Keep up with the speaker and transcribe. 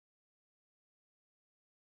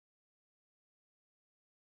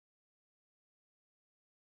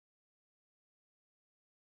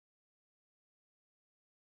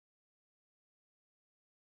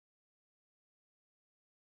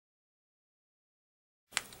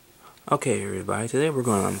Okay, everybody, today we're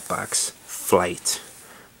going to unbox Flight.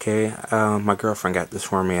 Okay, my girlfriend got this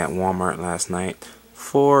for me at Walmart last night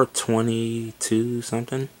for $22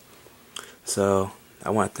 something. So I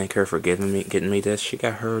want to thank her for getting me this. She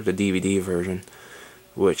got her the DVD version,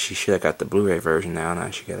 which she should have got the Blu-Ray version now. Now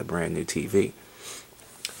she got a brand new TV.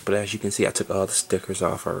 But as you can see, I took all the stickers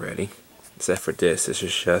off already, except for this. This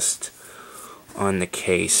is just on the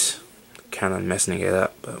case, kind of messing it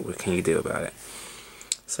up. But what can you do about it?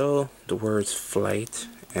 So the words Flight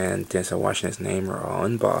and Denzel Washington's name are all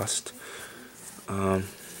embossed. Then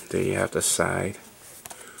you have the side.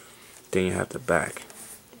 Then you have the back.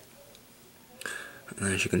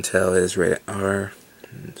 And as you can tell, it is rated R.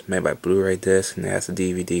 It's made by Blu-ray disc, and it has a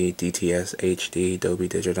DVD, DTS, HD, Dolby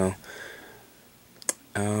Digital.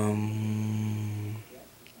 I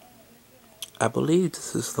believe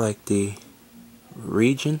this is like the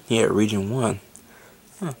region. Yeah, region 1.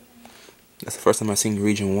 Huh. That's the first time I've seen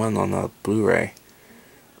region 1 on a Blu-ray.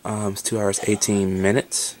 It's 2 hours 18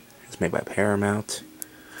 minutes. It's made by Paramount.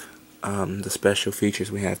 The special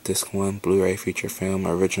features, we have disc 1, Blu-ray feature film,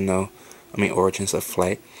 Origins of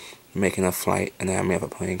Flight, Making a Flight, Anatomy of a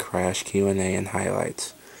Plane Crash, Q&A, and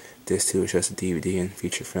highlights. Disc 2 is just a DVD and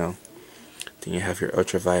feature film. Then you have your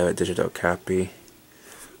ultraviolet digital copy.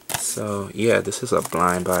 So yeah, this is a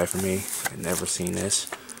blind buy for me. I've never seen this.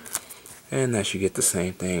 And that you get the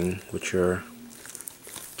same thing with your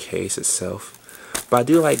case itself. But I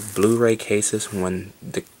do like Blu-ray cases when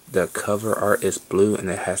the cover art is blue and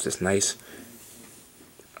it has this nice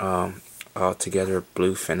all together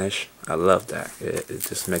blue finish. I love that. It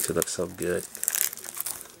just makes it look so good.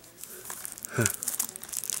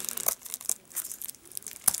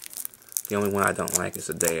 The only one I don't like is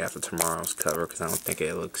the Day After Tomorrow's cover, because I don't think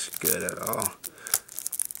it looks good at all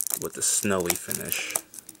with the snowy finish.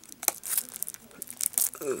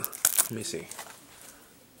 Let me see.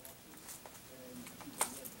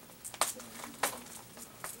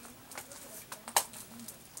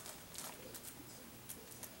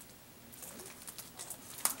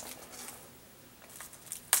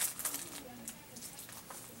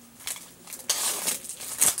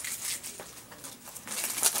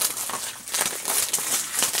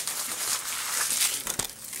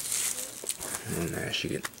 And as you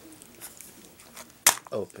can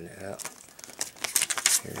open it up,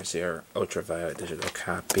 here's your ultraviolet digital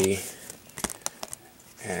copy,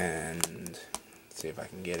 and let's see if I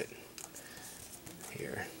can get it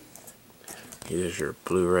here. Here's your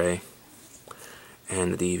Blu-ray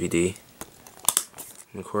and the DVD,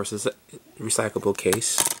 and of course it's a recyclable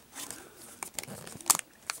case.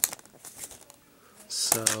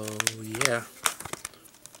 So yeah,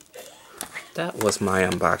 that was my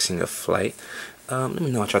unboxing of Flight. Let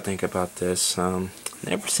me know what y'all think about this.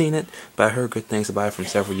 Never seen it, but I heard good things about it from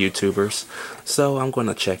several YouTubers. So I'm going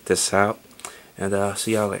to check this out, and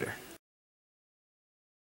see y'all later.